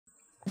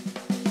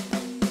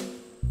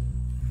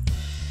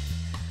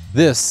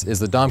This is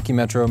the Domke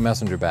Metro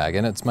Messenger Bag,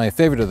 and it's my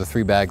favorite of the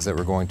three bags that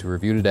we're going to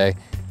review today.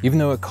 Even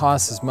though it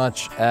costs as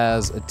much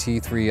as a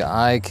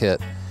T3i kit,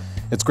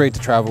 it's great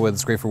to travel with.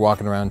 It's great for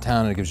walking around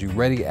town, and it gives you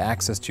ready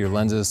access to your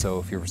lenses. So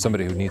if you're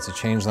somebody who needs to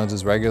change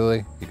lenses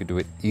regularly, you could do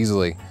it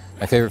easily.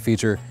 My favorite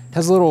feature, it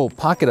has a little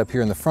pocket up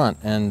here in the front,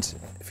 and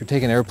if you're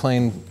taking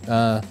airplane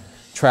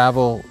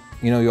travel,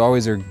 you know, you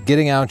always are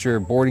getting out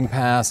your boarding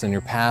pass and your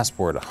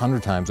passport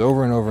 100 times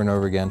over and over and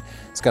over again.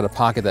 It's got a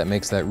pocket that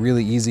makes that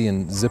really easy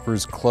and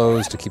zippers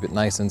closed to keep it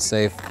nice and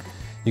safe.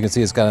 You can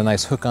see it's got a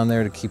nice hook on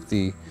there to keep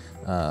the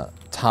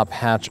top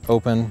hatch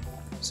open,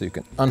 so you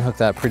can unhook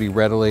that pretty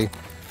readily.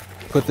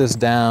 Put this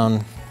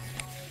down,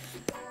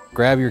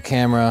 grab your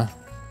camera.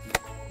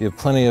 You have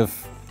plenty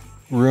of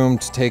room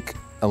to take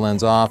a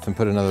lens off and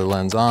put another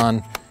lens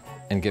on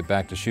and get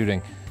back to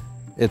shooting.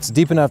 It's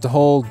deep enough to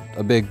hold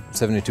a big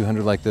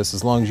 7200 like this,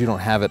 as long as you don't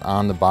have it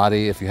on the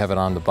body. If you have it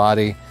on the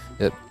body,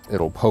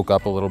 it'll poke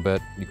up a little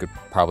bit. You could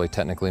probably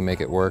technically make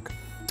it work.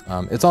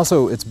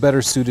 It's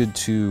better suited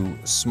to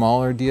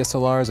smaller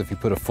DSLRs. If you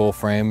put a full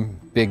frame,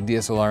 big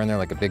DSLR in there,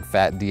 like a big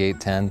fat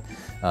D810,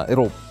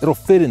 it'll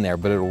fit in there,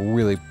 but it'll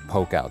really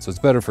poke out. So it's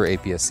better for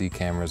APS-C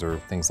cameras, or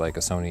things like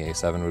a Sony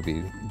A7 would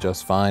be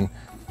just fine.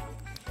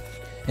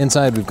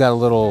 Inside, we've got a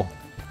little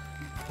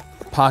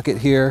pocket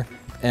here,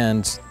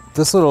 and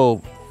this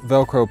little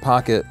Velcro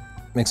pocket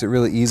makes it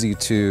really easy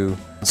to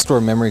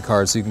store memory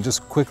cards. So you can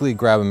just quickly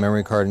grab a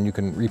memory card and you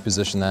can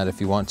reposition that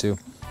if you want to.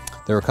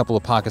 There are a couple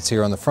of pockets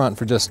here on the front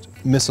for just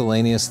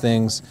miscellaneous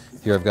things.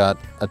 Here I've got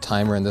a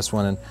timer in this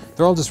one, and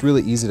they're all just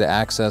really easy to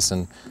access,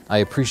 and I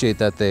appreciate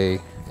that they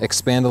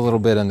expand a little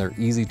bit and they're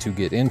easy to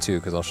get into,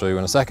 because I'll show you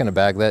in a second a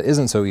bag that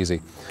isn't so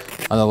easy.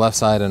 On the left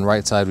side and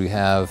right side, we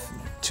have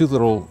two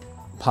little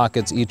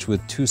pockets, each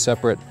with two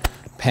separate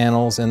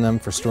panels in them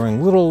for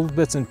storing little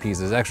bits and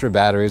pieces, extra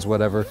batteries,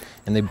 whatever,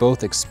 and they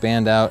both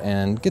expand out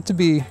and get to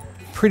be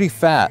pretty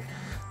fat.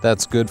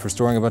 That's good for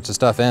storing a bunch of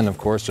stuff, and of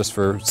course just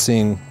for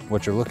seeing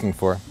what you're looking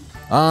for.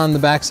 On the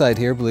back side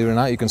here, believe it or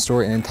not, you can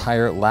store an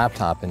entire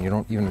laptop and you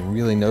don't even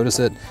really notice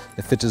it.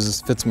 It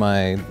fits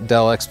my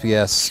Dell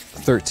XPS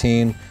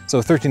 13, so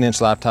a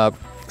 13-inch laptop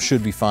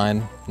should be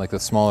fine, like the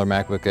smaller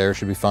MacBook Air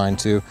should be fine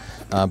too,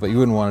 but you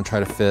wouldn't want to try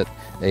to fit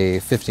a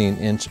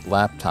 15-inch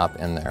laptop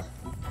in there.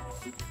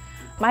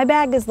 My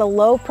bag is the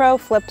Low Pro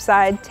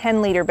Flipside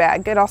 10-liter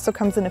bag. It also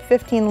comes in a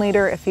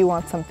 15-liter if you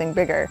want something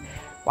bigger.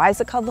 Why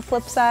is it called the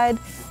Flipside?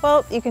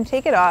 Well, you can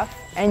take it off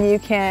and you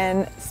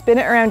can spin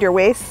it around your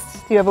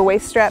waist. You have a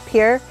waist strap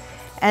here,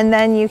 and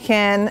then you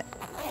can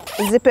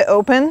zip it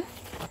open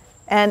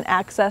and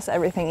access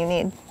everything you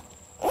need.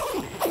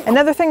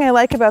 Another thing I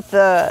like about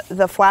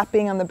the flap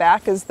being on the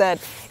back is that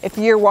if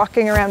you're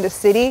walking around a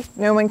city,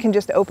 no one can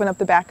just open up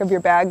the back of your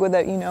bag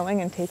without you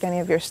knowing and take any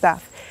of your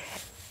stuff.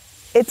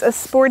 It's a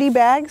sporty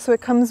bag, so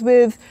it comes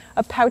with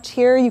a pouch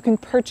here. You can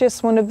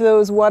purchase one of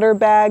those water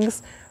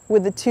bags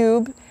with a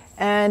tube,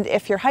 and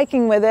if you're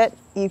hiking with it,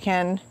 you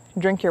can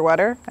drink your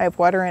water. I have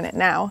water in it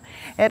now.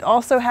 It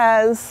also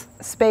has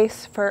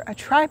space for a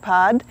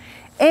tripod,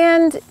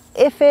 and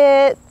if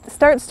it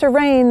starts to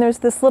rain, there's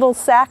this little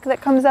sack that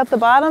comes out the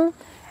bottom,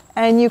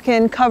 and you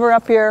can cover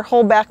up your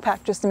whole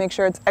backpack just to make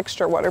sure it's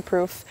extra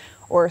waterproof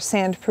or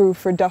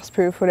sandproof or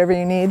dustproof, whatever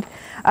you need.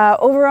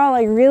 Overall,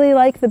 I really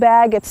like the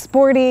bag. It's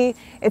sporty,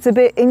 it's a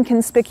bit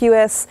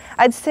inconspicuous.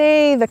 I'd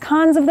say the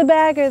cons of the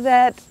bag are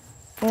that,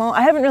 well,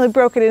 I haven't really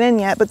broken it in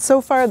yet, but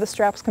so far the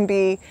straps can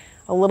be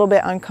a little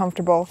bit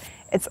uncomfortable.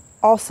 It's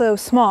also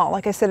small.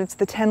 Like I said, it's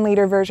the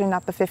 10-liter version,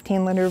 not the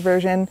 15-liter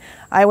version.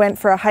 I went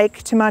for a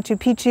hike to Machu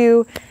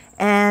Picchu,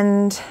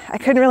 and I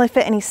couldn't really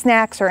fit any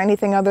snacks or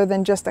anything other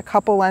than just a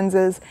couple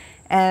lenses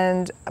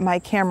and my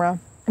camera.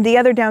 The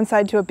other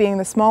downside to it being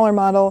the smaller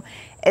model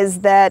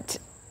is that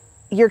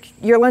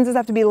your lenses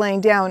have to be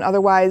laying down.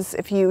 Otherwise,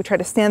 if you try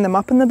to stand them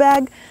up in the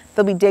bag,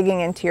 they'll be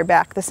digging into your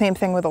back. The same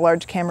thing with a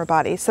large camera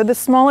body. So the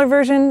smaller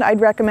version,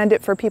 I'd recommend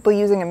it for people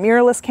using a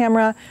mirrorless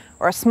camera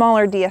or a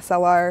smaller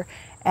DSLR,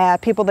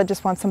 people that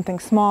just want something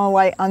small,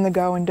 light, on the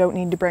go, and don't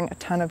need to bring a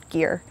ton of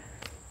gear.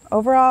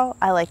 Overall,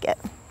 I like it.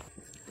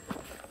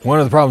 One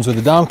of the problems with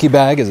the Domke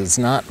bag is it's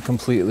not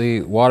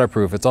completely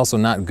waterproof. It's also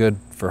not good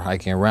for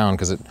hiking around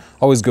because it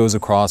always goes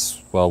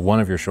across, well, one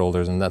of your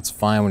shoulders, and that's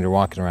fine when you're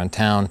walking around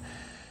town,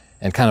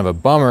 and kind of a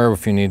bummer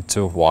if you need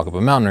to walk up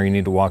a mountain or you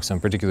need to walk some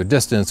particular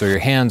distance, or your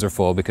hands are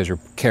full because you're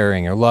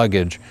carrying your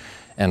luggage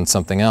and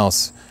something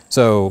else.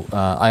 So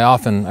I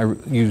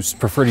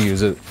prefer to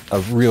use a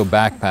real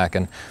backpack,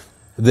 and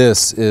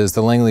this is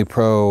the Langley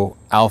Pro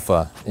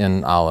Alpha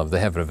in olive. They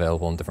have it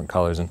available in different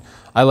colors, and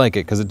I like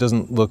it because it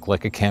doesn't look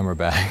like a camera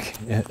bag.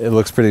 It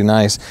looks pretty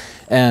nice.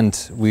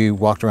 And we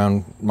walked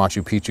around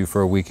Machu Picchu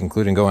for a week,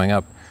 including going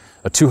up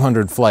a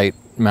 200 flight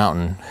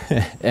mountain,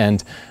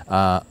 and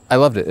I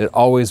loved it. It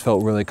always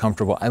felt really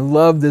comfortable. I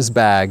love this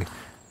bag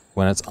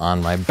when it's on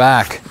my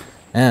back,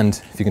 and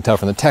if you can tell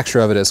from the texture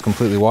of it, it's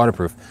completely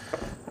waterproof.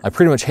 I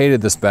pretty much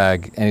hated this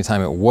bag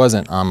anytime it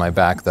wasn't on my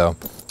back though.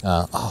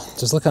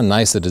 Just look how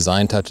nice the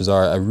design touches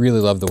are. I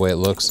really love the way it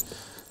looks.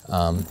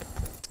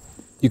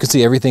 You can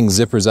see everything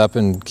zippers up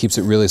and keeps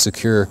it really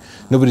secure.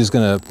 Nobody's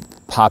gonna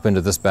pop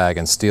into this bag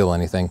and steal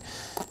anything.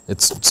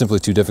 It's simply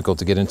too difficult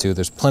to get into.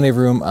 There's plenty of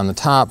room on the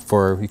top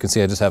for, you can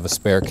see I just have a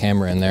spare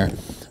camera in there.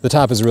 The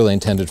top is really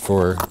intended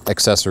for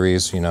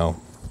accessories, you know,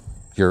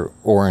 your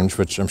orange,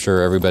 which I'm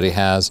sure everybody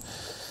has.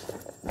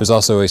 There's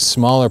also a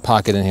smaller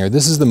pocket in here.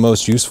 This is the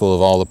most useful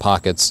of all the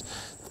pockets,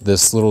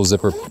 this little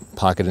zipper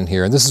pocket in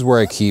here. And this is where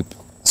I keep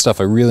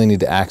stuff I really need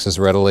to access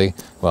readily.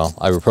 Well,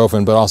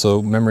 ibuprofen, but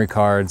also memory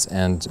cards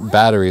and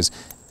batteries.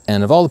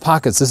 And of all the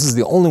pockets, this is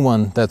the only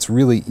one that's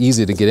really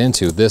easy to get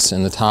into, this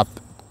in the top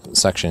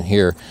section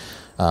here.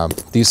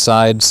 These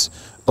sides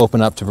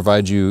open up to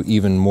provide you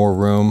even more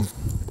room.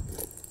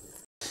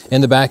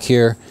 In the back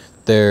here,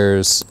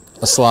 there's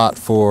a slot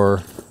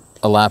for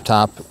a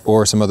laptop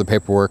or some other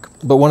paperwork.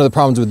 But one of the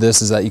problems with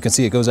this is that you can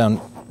see it goes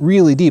down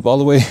really deep, all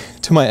the way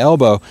to my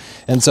elbow.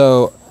 And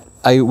so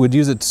I would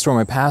use it to store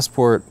my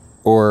passport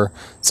or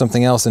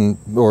something else,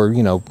 or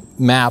you know,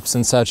 maps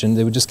and such, and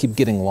they would just keep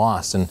getting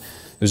lost. And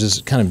it was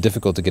just kind of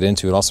difficult to get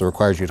into. It also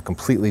requires you to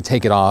completely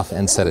take it off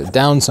and set it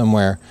down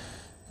somewhere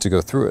to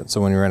go through it. So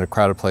when you're in a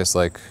crowded place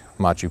like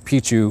Machu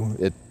Picchu,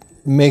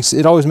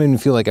 it always made me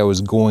feel like I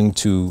was going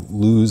to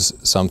lose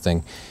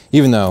something,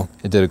 even though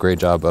it did a great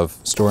job of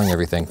storing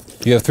everything.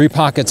 You have 3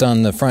 pockets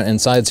on the front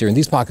and sides here, and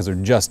these pockets are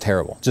just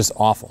terrible, just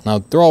awful. Now,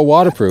 they're all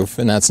waterproof,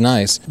 and that's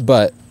nice,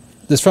 but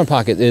this front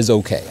pocket is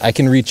okay. I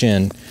can reach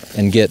in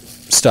and get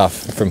stuff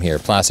from here,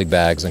 plastic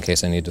bags in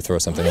case I need to throw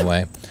something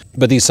away.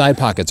 But these side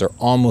pockets are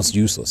almost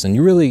useless, and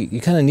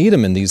you kind of need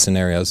them in these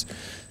scenarios.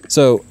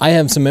 So I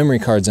have some memory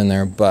cards in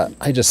there, but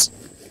I just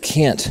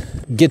can't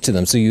get to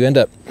them. So you end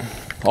up,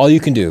 all you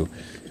can do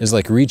is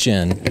like reach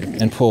in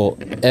and pull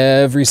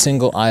every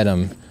single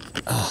item,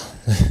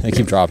 I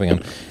keep dropping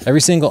them, every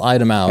single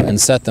item out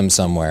and set them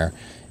somewhere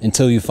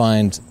until you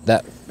find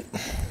that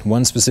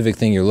one specific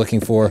thing you're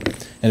looking for.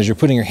 And as you're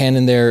putting your hand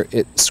in there,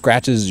 it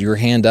scratches your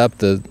hand up,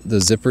 the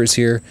zippers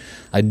here.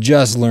 I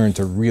just learned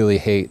to really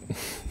hate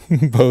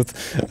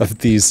both of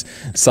these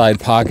side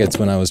pockets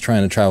when I was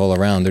trying to travel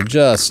around. They're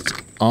just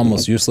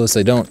almost useless.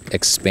 They don't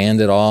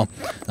expand at all,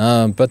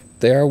 but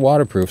they are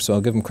waterproof, so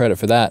I'll give them credit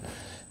for that.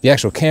 The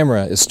actual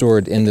camera is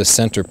stored in this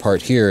center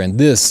part here, and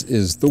this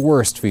is the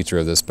worst feature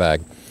of this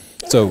bag.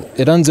 So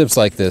it unzips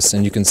like this,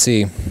 and you can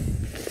see,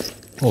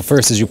 well,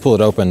 first as you pull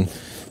it open,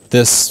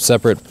 this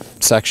separate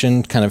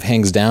section kind of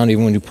hangs down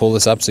even when you pull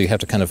this up, so you have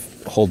to kind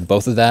of hold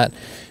both of that.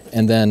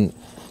 And then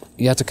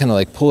you have to kind of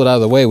like pull it out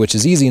of the way, which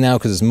is easy now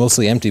because it's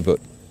mostly empty, but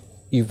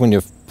when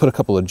you put a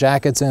couple of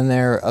jackets in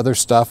there, other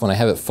stuff, when I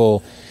have it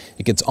full,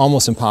 it gets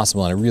almost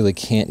impossible, and I really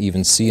can't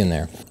even see in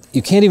there.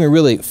 You can't even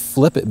really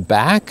flip it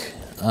back.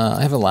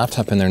 I have a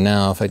laptop in there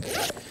now. If I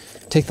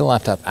take the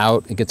laptop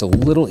out, it gets a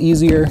little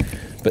easier,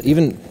 but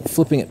even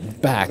flipping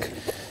it back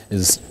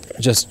is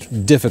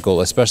just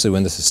difficult, especially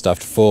when this is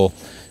stuffed full,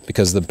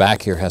 because the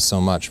back here has so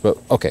much. But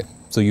okay,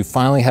 so you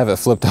finally have it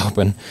flipped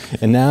open,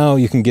 and now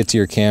you can get to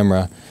your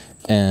camera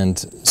and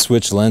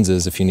switch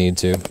lenses if you need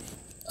to.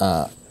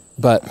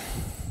 But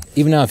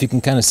even now, if you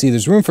can kind of see,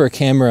 there's room for a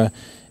camera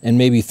and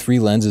maybe 3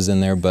 lenses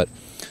in there, but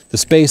the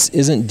space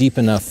isn't deep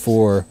enough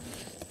for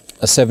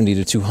a 70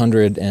 to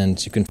 200,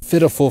 and you can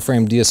fit a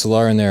full-frame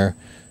DSLR in there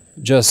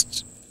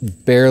just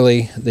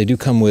barely. They do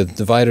come with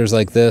dividers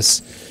like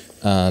this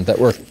that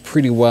work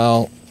pretty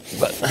well,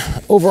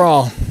 but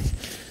overall,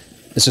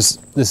 it's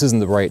just, this isn't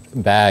the right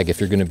bag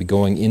if you're going to be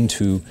going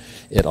into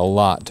it a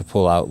lot to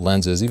pull out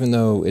lenses, even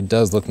though it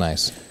does look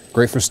nice.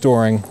 Great for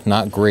storing,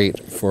 not great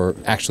for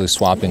actually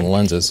swapping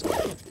lenses.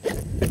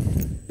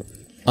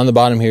 On the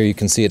bottom here, you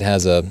can see it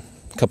has a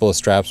couple of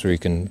straps where you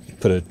can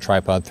put a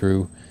tripod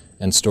through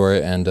and store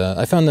it, and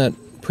I found that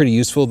pretty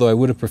useful, though I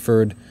would have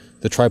preferred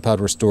the tripod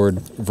were stored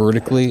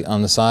vertically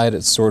on the side.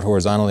 It's stored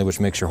horizontally, which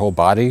makes your whole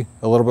body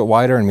a little bit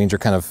wider and means you're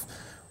kind of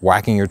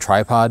whacking your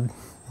tripod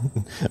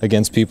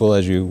against people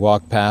as you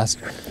walk past.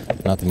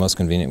 Not the most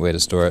convenient way to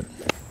store it.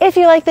 If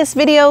you like this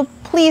video,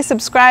 please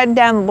subscribe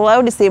down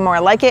below to see more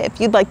like it.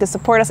 If you'd like to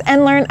support us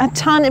and learn a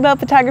ton about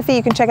photography,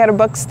 you can check out our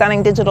book,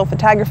 Stunning Digital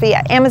Photography,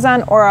 at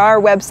Amazon or our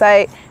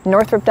website,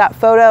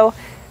 northrop.photo.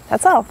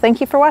 That's all. Thank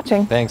you for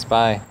watching. Thanks,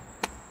 bye.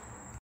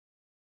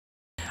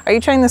 Are you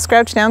trying to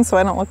scrouch down so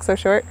I don't look so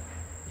short?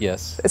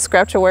 Yes. Is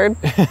scrouch a word?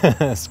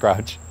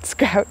 Scrouch.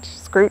 Scrouch.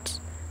 Scrooch.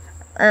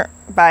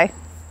 Bye.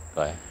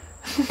 Bye.